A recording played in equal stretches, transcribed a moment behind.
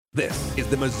This is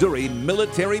the Missouri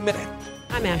Military Minute.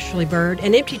 I'm Ashley Bird.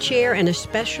 An empty chair and a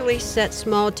specially set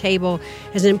small table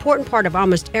is an important part of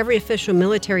almost every official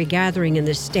military gathering in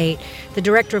this state. The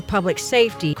Director of Public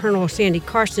Safety, Colonel Sandy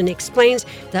Carson, explains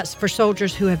that's for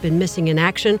soldiers who have been missing in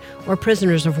action or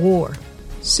prisoners of war.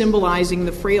 Symbolizing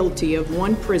the frailty of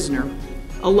one prisoner,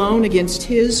 alone against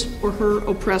his or her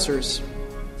oppressors.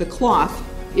 The cloth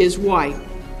is white,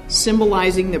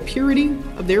 symbolizing the purity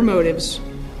of their motives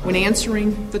when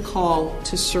answering the call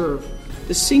to serve.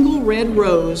 The single red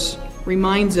rose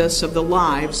reminds us of the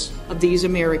lives of these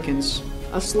Americans.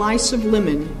 A slice of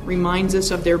lemon reminds us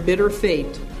of their bitter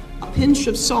fate. A pinch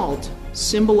of salt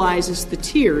symbolizes the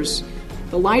tears.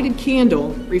 The lighted candle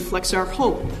reflects our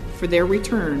hope for their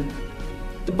return.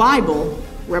 The Bible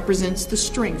represents the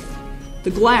strength. The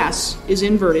glass is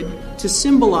inverted to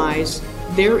symbolize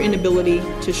their inability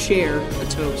to share a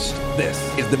toast.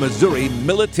 This is the Missouri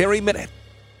Military Minute.